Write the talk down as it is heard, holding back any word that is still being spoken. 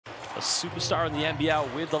superstar in the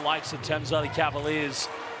NBL with the likes of Thames Valley Cavaliers.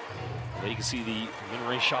 There you can see the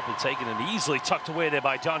mid-range shot been taken and easily tucked away there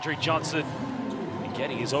by DeAndre Johnson, and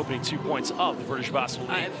getting his opening 2 points of the British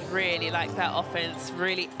Basketball League. I really like that offense,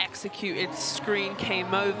 really executed, screen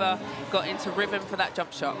came over, got into rhythm for that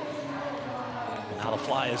jump shot. Now the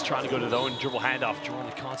Flyers trying to go to their own dribble handoff, drawing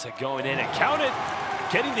the contact, going in and counted,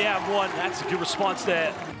 getting the and one. That's a good response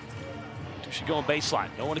there. Should go on baseline,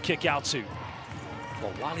 no one to kick out to.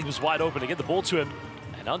 Well, Wiley was wide open to get the ball to him,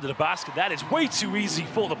 and under the basket, that is way too easy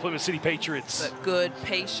for the Plymouth City Patriots. But good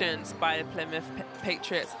patience by the Plymouth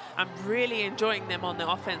Patriots. I'm really enjoying them on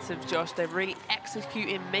the offensive, Josh. They're really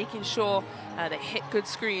executing, making sure they hit good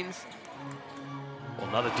screens. Well,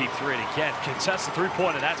 another deep three, and again, contested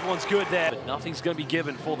three-pointer. That one's good there, but nothing's going to be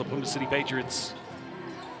given for the Plymouth City Patriots.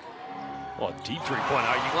 Well, a deep three-pointer,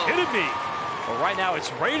 are you kidding me? Well, right now,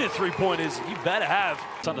 it's rated three-pointers. You better have.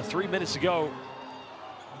 It's under 3 minutes to go.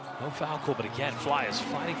 No foul call, but again, Flyers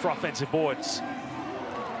fighting for offensive boards.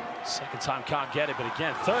 Second time, can't get it, but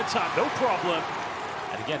again, third time, no problem.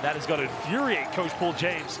 And again, that is going to infuriate Coach Paul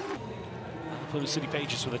James. The Plymouth City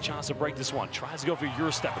Patriots with a chance to break this one. Tries to go for a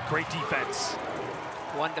Eurostep, but great defense.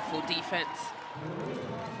 Wonderful defense.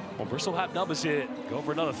 Well, Bristol have numbers here. Go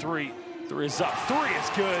for another three. Three is up. Three is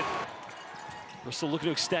good. Bristol looking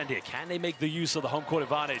to extend here. Can they make the use of the home court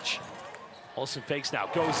advantage? Olsen fakes now,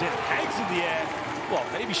 goes in, hangs in the air. Well,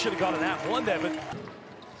 maybe should have got an at-one there, but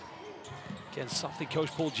again, something Coach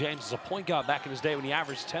Paul James is a point guard back in his day when he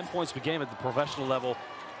averaged 10 points per game at the professional level.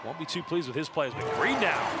 Won't be too pleased with his players, but Green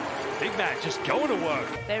now, big man just going to work.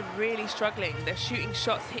 They're really struggling. They're shooting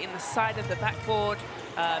shots, hitting the side of the backboard,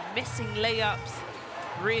 missing layups.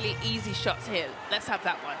 Really easy shots here. Let's have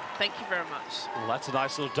that one. Thank you very much. Well, that's a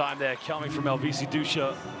nice little dime there coming from Elvisi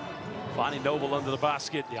Dusha. Finding Noble under the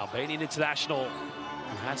basket, the Albanian international,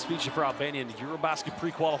 who has featured for Albania in the Eurobasket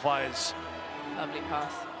pre-qualifiers. Lovely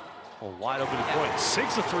pass. Well, wide open to point.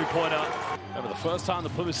 6 a three-pointer. Remember, the first time the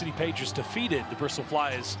Plymouth City Patriots defeated the Bristol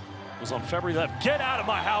Flyers was on February 11th. Get out of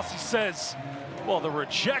my house, he says. Well, the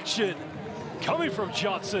rejection coming from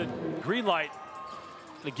Johnson. Green light.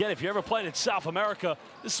 And again, if you ever played in South America,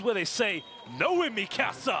 this is where they say, no en mi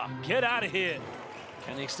casa. Get out of here.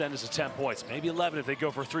 Can they extend this to 10 points? Maybe 11 if they go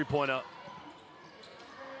for a three-pointer.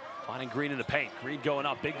 Finding Green in the paint. Green going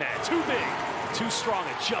up. Big man. Too big, too strong,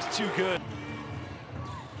 and just too good.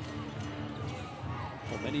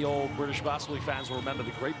 Well, many old British Basketball League fans will remember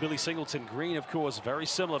the great Billy Singleton. Green, of course, very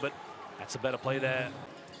similar, but that's a better play there.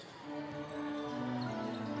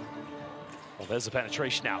 Well, there's the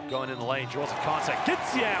penetration now. Going in the lane, draws a contact,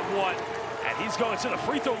 gets the and one, and he's going to the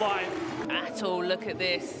free throw line. Attle, look at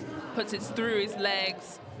this. Puts it through his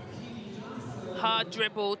legs. Hard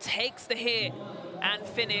dribble, takes the hit, and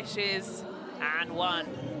finishes, and one.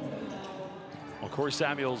 Well, Corey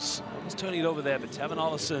Samuels was turning it over there, but Tevin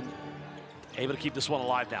Ollison able to keep this one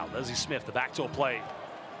alive now. Leslie Smith, the backdoor play.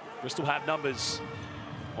 Bristol have numbers.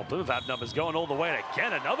 Well, Plymouth have numbers going all the way. And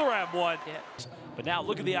again, another and one. Yep. But now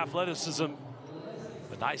look at the athleticism.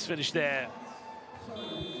 The nice finish there.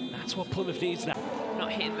 That's what Plymouth needs now.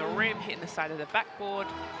 Not hitting the rim, hitting the side of the backboard.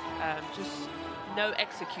 Just no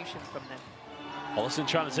execution from them. Ollison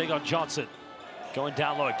trying to take on Johnson. Going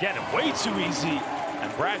down low again, and way too easy.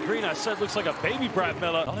 And Brad Green, I said, looks like a baby Brad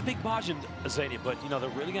Miller. Not a big margin, Azania, but, you know, they're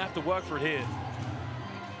really going to have to work for it here.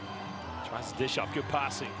 Tries to dish off, good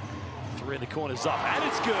passing. Three in the corner's up, and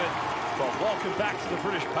it's good. Well, welcome back to the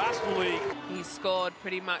British Basketball League. He's scored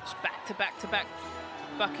pretty much back-to-back-to-back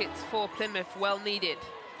buckets for Plymouth, well needed.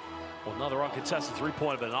 Well, another uncontested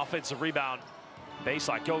three-pointer, but an offensive rebound.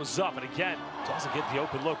 Baseline goes up, and again, doesn't get the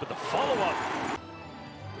open look, but the follow-up.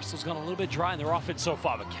 Bristol's gone a little bit dry in their offense so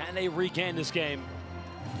far, but can they regain this game?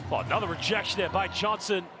 Well, another rejection there by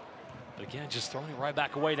Johnson. But again, just throwing it right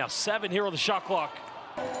back away. Now 7 here on the shot clock.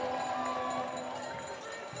 Well,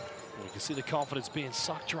 you can see the confidence being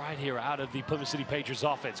sucked dry here out of the Plymouth City Patriots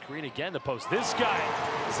offense. Green again to post. This guy,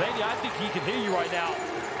 Zania, I think he can hear you right now.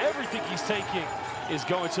 Everything he's taking is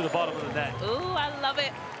going to the bottom of the net. Ooh, I love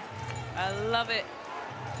it. I love it.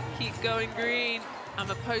 Keep going, Green. I'm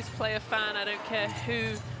a post player fan. I don't care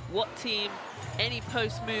who, what team, any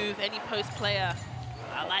post move, any post player.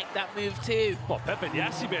 I like that move too. Well, Pepe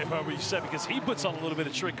Yassi may have heard what you said because he puts on a little bit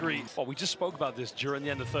of trickery. Well, we just spoke about this during the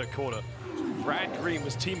end of the third quarter. Brad Green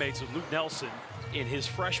was teammates with Luke Nelson in his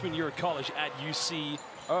freshman year of college at UC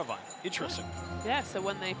Irvine. Interesting. Yeah, so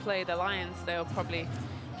when they play the Lions, they'll probably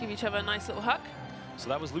give each other a nice little hug. So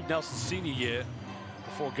that was Luke Nelson's senior year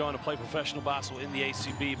before going to play professional basketball in the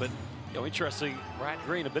ACB. But, you know, interesting, Brad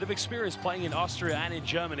Green, a bit of experience playing in Austria and in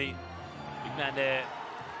Germany. Big man there.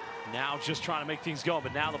 Now just trying to make things go,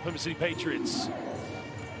 but now the Plymouth City Patriots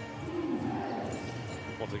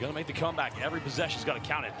they're going to make the comeback, every possession's got to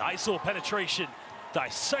count it. Nice little penetration,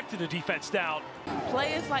 dissected the defense down.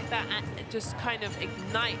 Players like that just kind of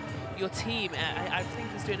ignite your team. I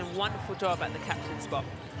think he's doing a wonderful job at the captain spot.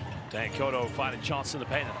 Dan Cotto finding Johnson in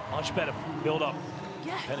the paint. Much better build-up.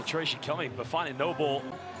 Yeah. Penetration coming, but finding no ball.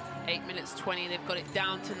 8 minutes 20, they've got it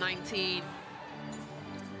down to 19.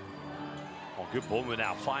 Oh, good ball move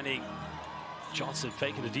now, finding Johnson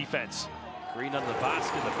faking the defense. Green under the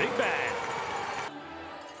basket, the big man.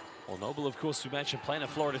 Well, Noble, of course, we mentioned, playing at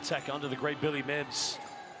Florida Tech under the great Billy Mims.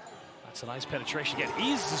 That's a nice penetration again,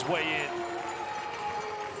 eases his way in.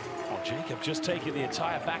 Oh, Jacob just taking the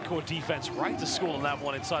entire backcourt defense right to school on that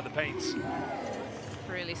one inside the paint.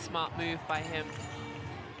 Really smart move by him.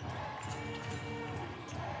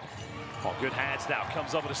 Oh, good hands now,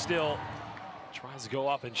 comes up with a steal. Tries to go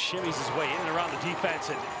up and shimmies his way in and around the defense,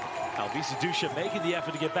 and Alvisa Dusha making the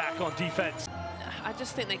effort to get back on defense. I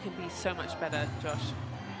just think they can be so much better, Josh.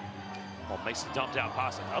 Oh, makes the dump down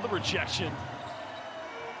pass, another rejection.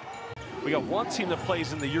 We got one team that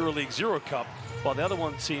plays in the EuroLeague Zero Cup, while the other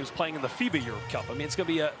one team's playing in the FIBA Europe Cup. I mean, it's going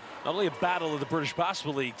to be not only a battle of the British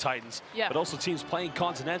Basketball League titans, but also teams playing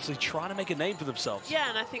continentally, trying to make a name for themselves. Yeah,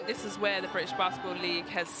 and I think this is where the British Basketball League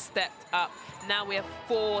has stepped up. Now we have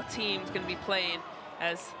 4 teams going to be playing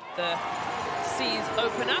as the seas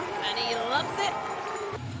open up, and he loves it.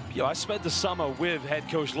 You know, I spent the summer with head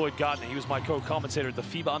coach Lloyd Gardner. He was my co-commentator at the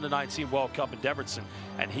FIBA Under-19 World Cup in Debrecen,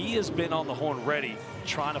 and he has been on the horn ready,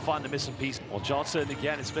 trying to find the missing piece. Well, Johnson,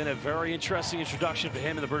 again, it's been a very interesting introduction for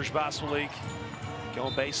him in the British Basketball League.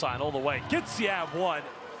 Going baseline all the way, gets the one,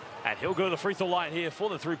 and he'll go to the free throw line here for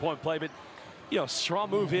the three-point play. But, you know, strong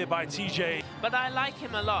move here by TJ. But I like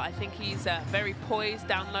him a lot. I think he's very poised,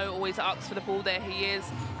 down low, always asks for the ball. There he is.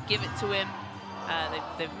 Give it to him.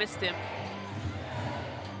 They've missed him.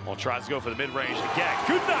 Well, tries to go for the mid-range again.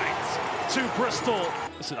 Good night to Bristol.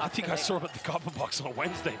 Listen, I think I saw him at the Copper Box on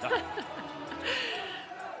Wednesday night.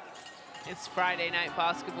 It's Friday night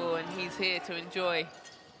basketball, and he's here to enjoy.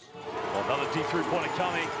 Well, another deep three-pointer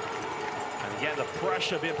coming. And again, the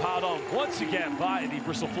pressure being piled on once again by the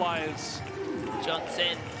Bristol Flyers.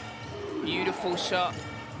 Johnson, beautiful shot.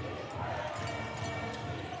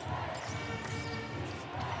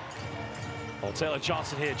 Well, Taylor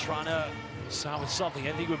Johnson here trying to salvage something.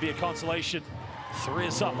 I think it would be a consolation. 3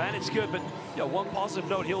 is up, and it's good. But, you know, one positive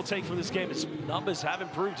note he'll take from this game is numbers have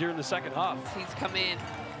improved here in the second half. He's come in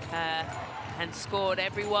and scored.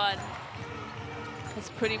 Everyone has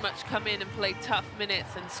pretty much come in and played tough minutes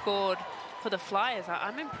and scored for the Flyers.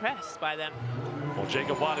 I'm impressed by them. Well,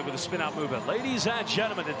 Jacob Wiley with a spin-out movement. Ladies and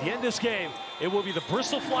gentlemen, at the end of this game, it will be the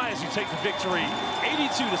Bristol Flyers who take the victory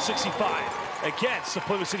 82-65 against the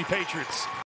Plymouth City Patriots.